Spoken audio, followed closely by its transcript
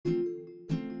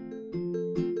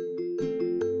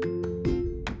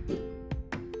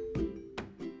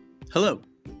Hello,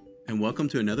 and welcome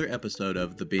to another episode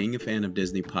of the Being a Fan of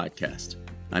Disney podcast.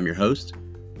 I'm your host,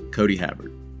 Cody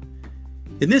Havard.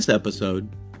 In this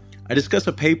episode, I discuss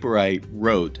a paper I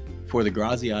wrote for the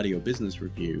Graziadio Business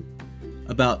Review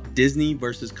about Disney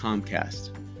versus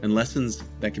Comcast and lessons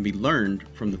that can be learned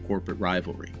from the corporate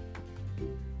rivalry.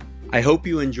 I hope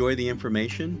you enjoy the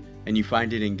information and you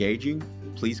find it engaging.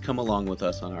 Please come along with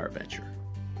us on our adventure.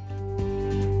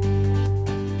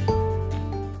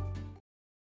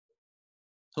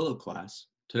 Hello, class.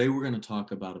 Today we're going to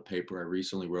talk about a paper I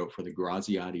recently wrote for the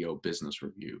Graziadio Business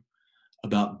Review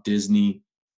about Disney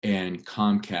and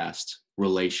Comcast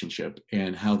relationship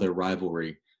and how their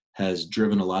rivalry has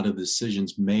driven a lot of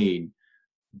decisions made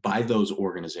by those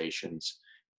organizations,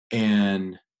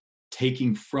 and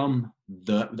taking from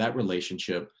that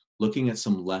relationship, looking at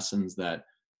some lessons that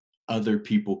other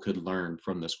people could learn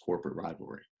from this corporate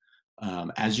rivalry.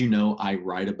 As you know, I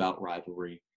write about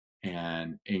rivalry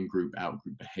and in-group,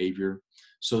 out-group behavior.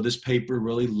 So this paper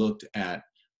really looked at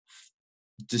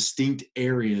distinct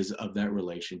areas of that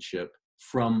relationship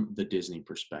from the Disney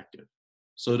perspective.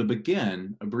 So to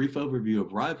begin, a brief overview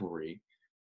of rivalry.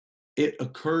 It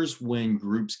occurs when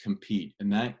groups compete,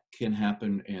 and that can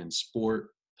happen in sport,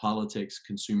 politics,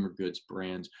 consumer goods,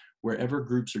 brands. Wherever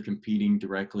groups are competing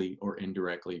directly or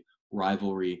indirectly,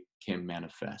 rivalry can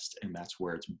manifest, and that's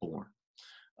where it's born.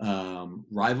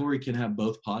 Rivalry can have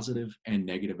both positive and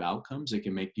negative outcomes. It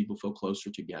can make people feel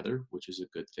closer together, which is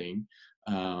a good thing.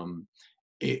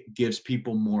 It gives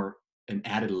people an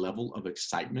added level of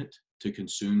excitement to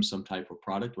consume some type of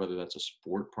product, whether that's a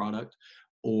sport product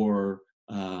or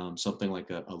something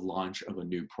like a launch of a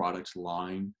new products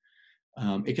line.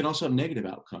 It can also have negative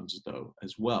outcomes, though,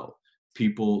 as well.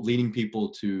 Leading people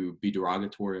to be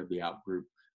derogatory of the outgroup,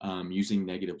 using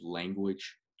negative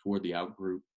language toward the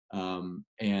outgroup,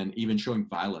 and even showing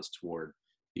violence toward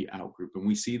the outgroup. And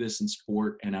we see this in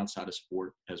sport and outside of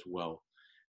sport as well.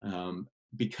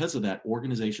 Because of that,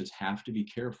 organizations have to be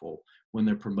careful when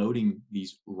they're promoting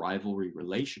these rivalry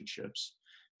relationships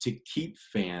to keep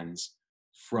fans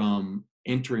from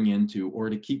entering into, or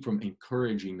to keep from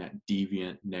encouraging, that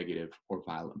deviant, negative, or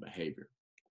violent behavior.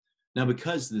 Now,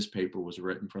 because this paper was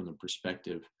written from the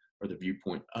perspective or the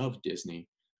viewpoint of Disney,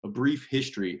 a brief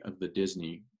history of the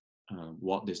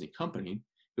Walt Disney Company.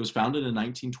 It was founded in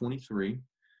 1923,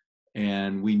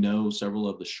 and we know several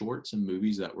of the shorts and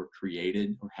movies that were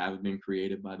created or have been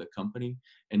created by the company.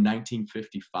 In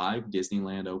 1955,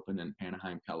 Disneyland opened in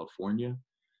Anaheim, California.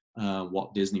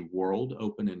 Walt Disney World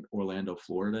opened in Orlando,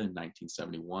 Florida in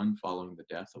 1971, following the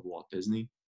death of Walt Disney.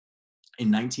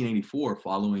 In 1984,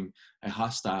 following a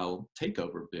hostile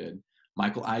takeover bid,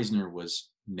 Michael Eisner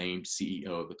was named CEO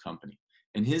of the company.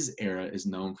 And his era is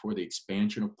known for the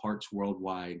expansion of parks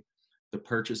worldwide, the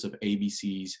purchase of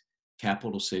ABC's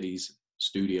Capital Cities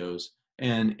Studios,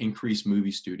 and increased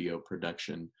movie studio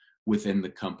production within the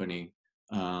company,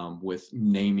 with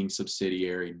naming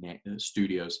subsidiary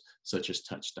studios such as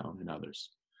Touchstone and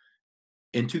others.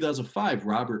 In 2005,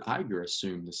 Robert Iger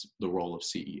assumed the role of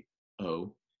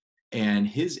CEO, and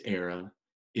his era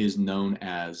is known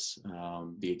as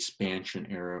the expansion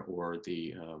era or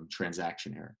the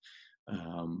transaction era.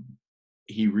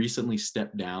 He recently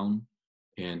stepped down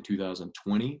in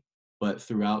 2020, but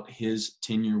throughout his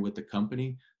tenure with the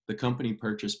company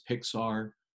purchased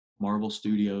Pixar, Marvel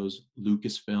Studios,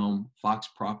 Lucasfilm, Fox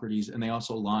Properties, and they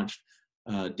also launched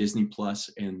Disney Plus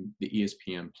and the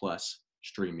ESPN Plus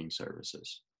streaming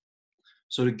services.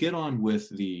 So to get on with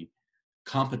the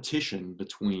competition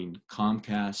between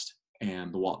Comcast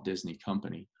and the Walt Disney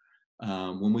Company,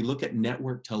 when we look at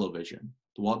network television,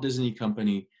 the Walt Disney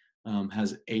Company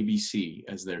has ABC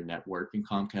as their network, and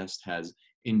Comcast has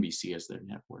NBC as their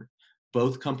network.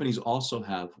 Both companies also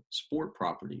have sport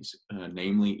properties,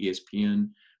 namely ESPN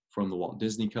from the Walt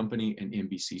Disney Company and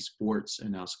NBC Sports,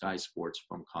 and now Sky Sports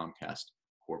from Comcast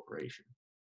Corporation.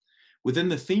 Within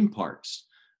the theme parks,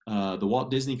 the Walt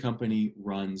Disney Company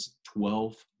runs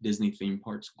 12 Disney theme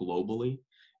parks globally,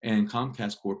 and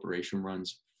Comcast Corporation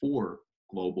runs 4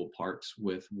 global parks,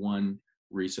 with one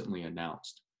recently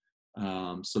announced.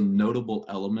 Some notable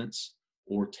elements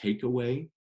or takeaway: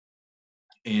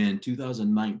 in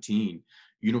 2019,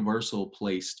 Universal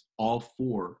placed all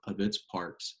 4 of its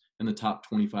parks in the top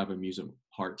 25 amusement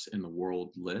parks in the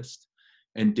world list,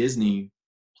 and Disney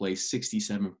placed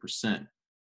 67%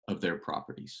 of their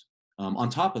properties. On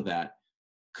top of that,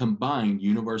 combined,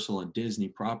 Universal and Disney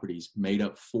properties made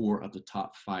up 4 of the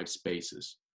top 5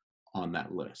 spaces on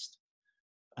that list.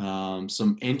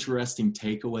 Some interesting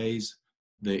takeaways: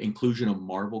 the inclusion of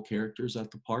Marvel characters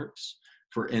at the parks.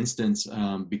 For instance,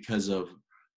 because of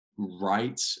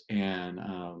rights and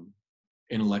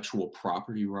intellectual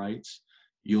property rights.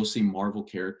 You'll see Marvel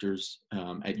characters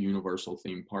at Universal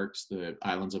theme parks, the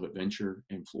Islands of Adventure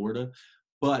in Florida.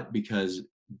 But because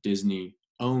Disney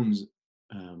owns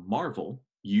Marvel,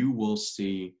 you will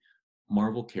see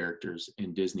Marvel characters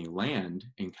in Disneyland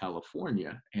in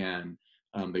California. And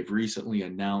they've recently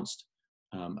announced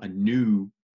a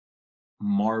new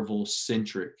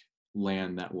Marvel-centric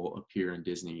land that will appear in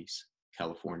Disney's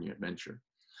California Adventure.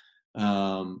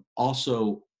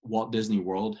 Also, Walt Disney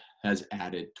World has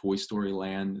added Toy Story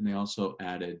Land, and they also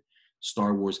added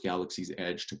Star Wars Galaxy's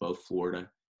Edge to both Florida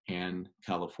and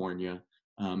California.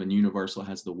 And Universal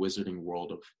has the Wizarding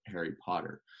World of Harry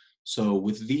Potter. So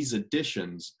with these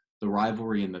additions, the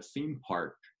rivalry in the theme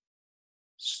park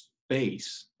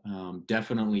space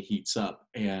definitely heats up,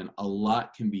 and a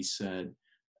lot can be said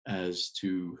as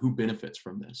to who benefits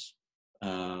from this.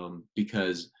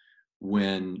 Because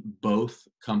when both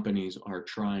companies are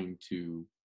trying to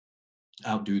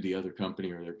outdo the other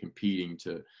company, or they're competing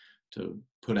to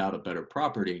put out a better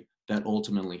property, that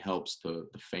ultimately helps the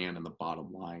fan and the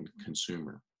bottom line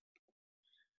consumer.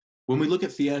 When we look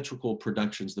at theatrical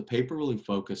productions, the paper really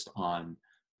focused on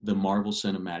the Marvel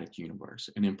Cinematic Universe.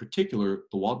 And in particular,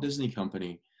 the Walt Disney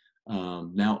Company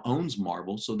now owns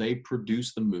Marvel, so they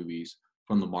produce the movies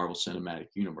from the Marvel Cinematic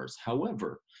Universe.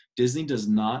 However, Disney does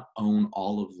not own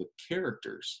all of the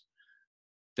characters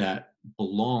that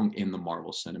belong in the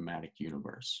Marvel Cinematic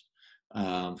Universe.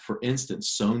 For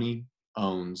instance, Sony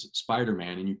owns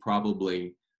Spider-Man, and you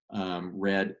probably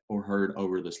read or heard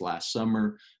over this last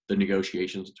summer the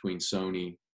negotiations between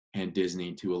Sony and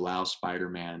Disney to allow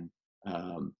Spider-Man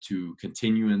to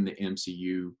continue in the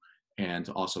MCU and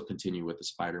to also continue with the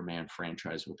Spider-Man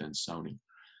franchise within Sony.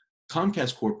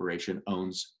 Comcast Corporation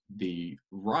owns the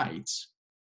rights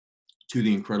to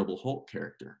the Incredible Hulk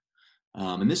character.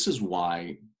 And this is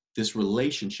why this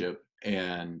relationship,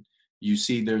 and you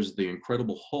see there's the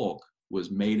Incredible Hulk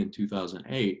was made in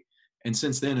 2008, and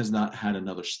since then has not had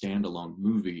another standalone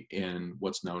movie in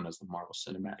what's known as the Marvel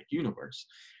Cinematic Universe.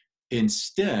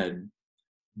 Instead,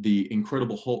 the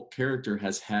Incredible Hulk character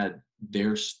has had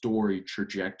their story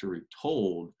trajectory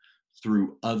told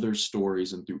through other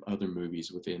stories and through other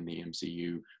movies within the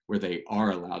MCU, where they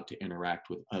are allowed to interact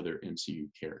with other MCU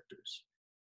characters.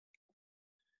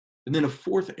 And then a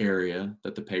fourth area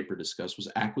that the paper discussed was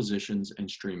acquisitions and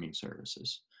streaming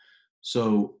services.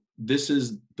 So this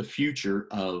is the future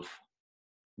of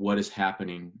what is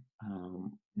happening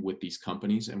with these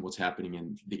companies and what's happening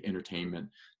in the entertainment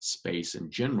space in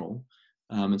general.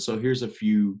 And so here's a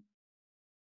few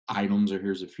items, or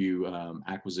here's a few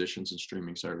acquisitions and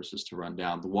streaming services to run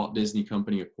down. The Walt Disney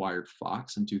Company acquired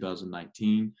Fox in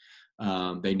 2019.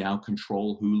 They now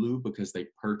control Hulu because they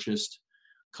purchased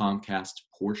Comcast's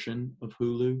portion of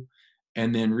Hulu.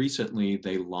 And then recently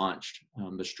they launched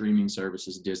the streaming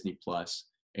services Disney Plus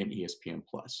and ESPN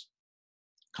Plus.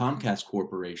 Comcast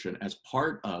Corporation, as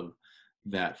part of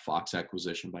that Fox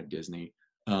acquisition by Disney,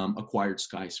 acquired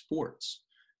Sky Sports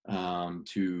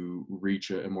to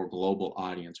reach a more global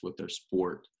audience with their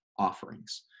sport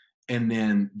offerings. And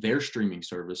then their streaming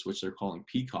service, which they're calling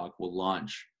Peacock, will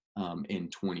launch in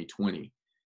 2020.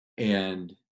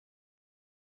 And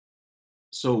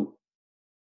so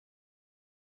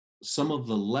some of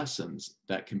the lessons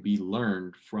that can be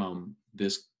learned from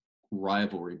this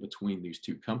rivalry between these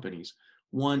two companies,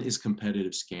 one is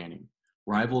competitive scanning.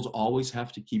 Rivals always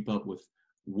have to keep up with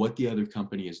what the other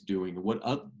company is doing,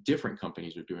 what different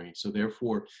companies are doing. So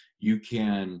therefore, you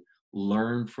can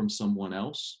learn from someone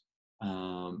else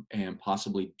and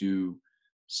possibly do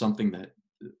something that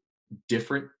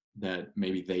different that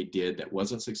maybe they did that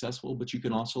wasn't successful, but you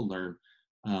can also learn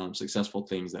successful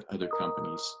things that other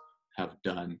companies have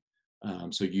done.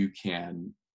 So you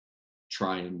can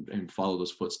try and follow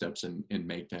those footsteps and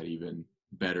make that even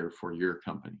better for your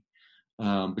company.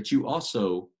 But you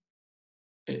also,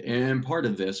 and part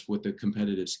of this with the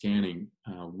competitive scanning,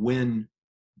 when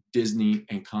Disney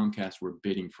and Comcast were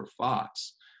bidding for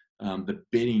Fox, the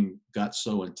bidding got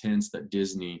so intense that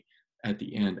Disney at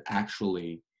the end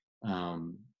actually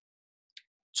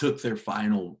took their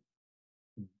final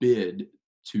bid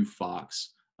to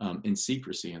Fox in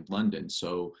secrecy in London.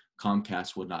 So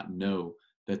Comcast would not know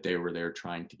that they were there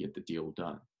trying to get the deal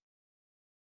done.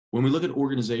 When we look at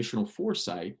organizational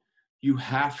foresight, you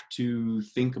have to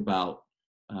think about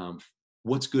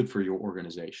what's good for your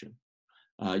organization.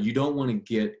 You don't want to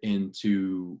get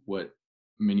into what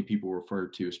many people refer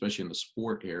to, especially in the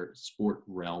sport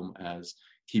realm, as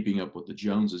keeping up with the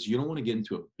Joneses. You don't want to get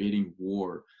into a bidding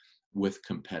war with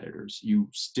competitors. You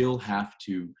still have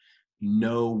to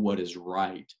know what is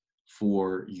right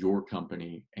for your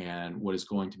company and what is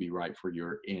going to be right for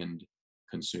your end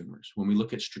consumers. When we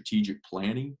look at strategic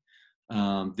planning,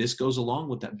 this goes along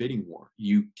with that bidding war.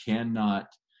 You cannot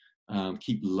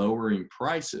keep lowering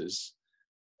prices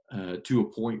to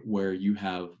a point where you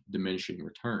have diminishing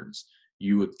returns.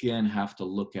 You again have to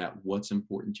look at what's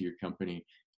important to your company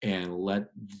and let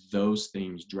those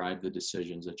things drive the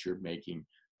decisions that you're making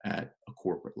at a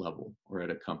corporate level or at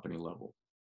a company level.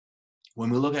 When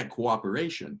we look at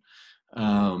cooperation,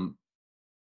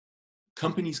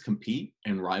 companies compete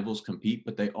and rivals compete,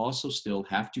 but they also still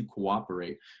have to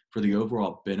cooperate for the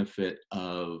overall benefit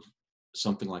of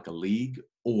something like a league,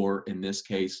 or in this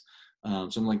case,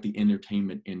 something like the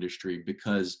entertainment industry,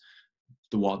 because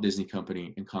the Walt Disney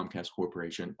Company and Comcast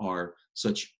Corporation are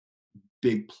such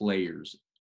big players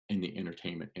in the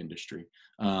entertainment industry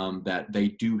that they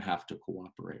do have to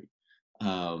cooperate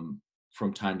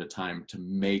from time to time to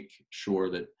make sure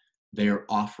that they are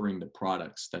offering the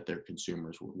products that their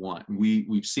consumers would want. And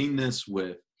we've seen this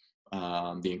with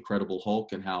The Incredible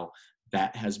Hulk and how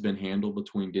that has been handled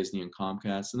between Disney and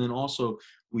Comcast. And then also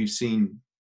we've seen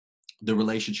the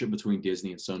relationship between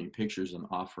Disney and Sony Pictures and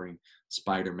offering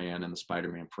Spider-Man and the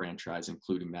Spider-Man franchise,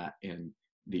 including that in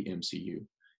the MCU.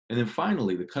 And then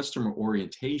finally, the customer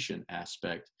orientation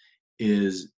aspect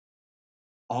is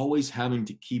always having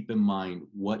to keep in mind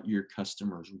what your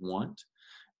customers want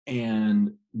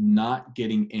and not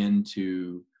getting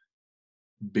into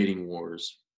bidding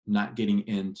wars, not getting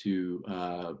into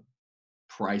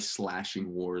price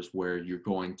slashing wars where you're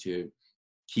going to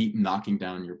keep knocking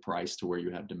down your price to where you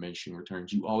have diminishing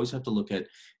returns. You always have to look at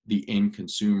the end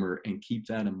consumer and keep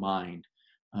that in mind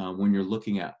when you're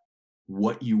looking at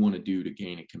what you want to do to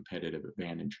gain a competitive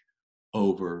advantage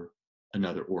over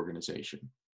another organization.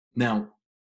 Now,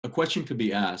 a question could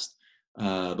be asked,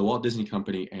 the Walt Disney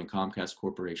Company and Comcast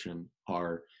Corporation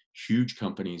are huge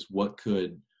companies. What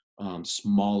could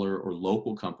smaller or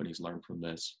local companies learn from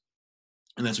this?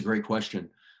 And that's a great question.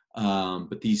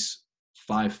 But these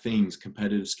 5 things: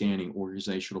 competitive scanning,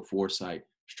 organizational foresight,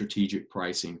 strategic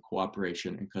pricing,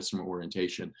 cooperation, and customer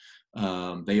orientation,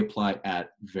 they apply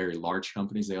at very large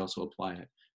companies. They also apply at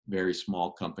very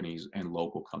small companies and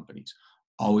local companies.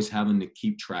 Always having to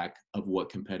keep track of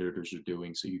what competitors are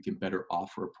doing so you can better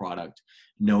offer a product,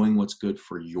 knowing what's good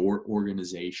for your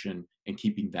organization and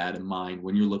keeping that in mind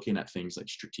when you're looking at things like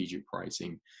strategic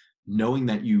pricing, knowing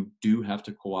that you do have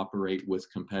to cooperate with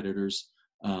competitors,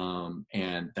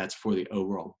 and that's for the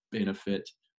overall benefit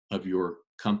of your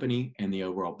company and the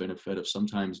overall benefit of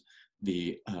sometimes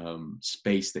the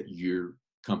space that your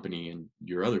company and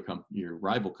your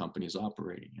rival company is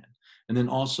operating in. And then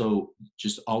also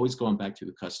just always going back to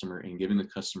the customer and giving the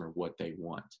customer what they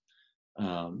want.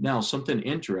 Now, something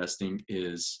interesting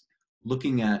is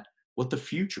looking at what the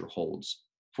future holds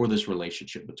for this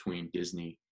relationship between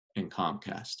Disney and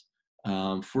Comcast.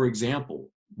 For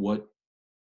example, what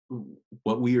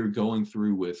we are going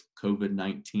through with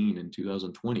COVID-19 in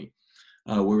 2020,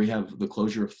 where we have the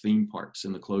closure of theme parks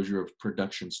and the closure of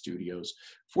production studios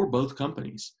for both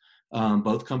companies.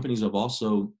 Both companies have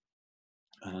also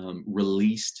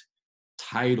released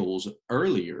titles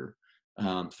earlier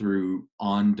through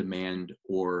on-demand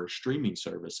or streaming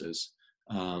services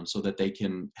so that they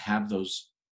can have those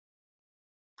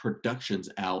productions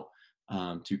out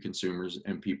to consumers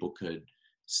and people could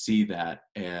see that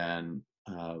and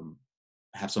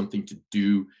have something to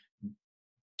do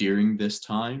during this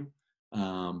time,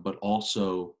 but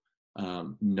also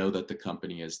know that the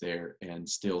company is there and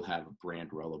still have brand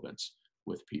relevance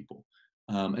with people.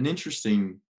 An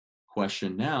interesting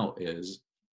question now is,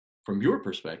 from your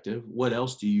perspective, what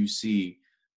else do you see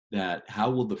how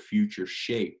will the future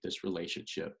shape this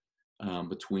relationship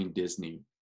between Disney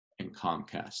and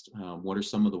Comcast? What are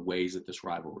some of the ways that this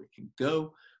rivalry can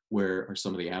go? Where are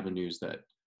some of the avenues that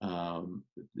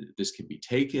this can be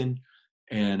taken?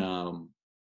 And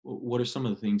what are some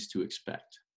of the things to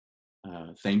expect?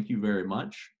 Thank you very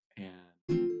much.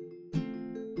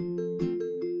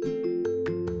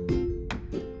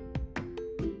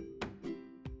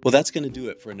 Well, that's going to do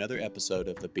it for another episode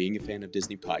of the Being a Fan of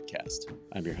Disney podcast.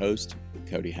 I'm your host,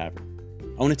 Cody Havert.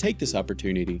 I want to take this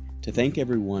opportunity to thank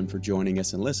everyone for joining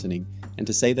us and listening, and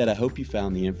to say that I hope you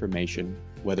found the information,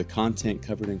 whether content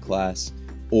covered in class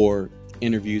or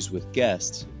interviews with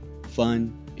guests,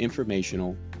 fun,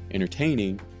 informational,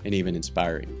 entertaining, and even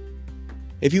inspiring.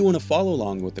 If you want to follow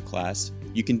along with the class,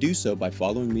 you can do so by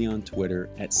following me on Twitter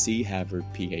at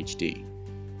CHavardPhD.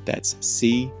 That's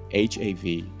CHAVARD-PhD.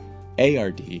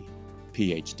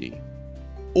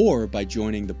 Or by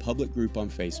joining the public group on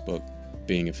Facebook,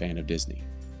 Being a Fan of Disney.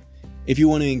 If you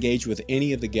want to engage with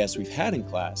any of the guests we've had in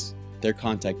class, their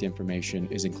contact information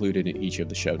is included in each of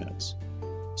the show notes.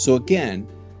 So again,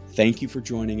 Thank you for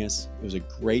joining us. It was a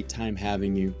great time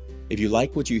having you. If you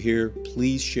like what you hear,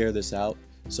 please share this out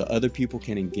so other people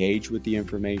can engage with the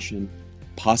information,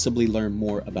 possibly learn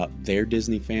more about their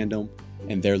Disney fandom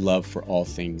and their love for all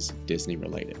things Disney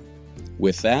related.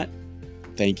 With that,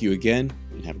 thank you again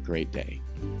and have a great day.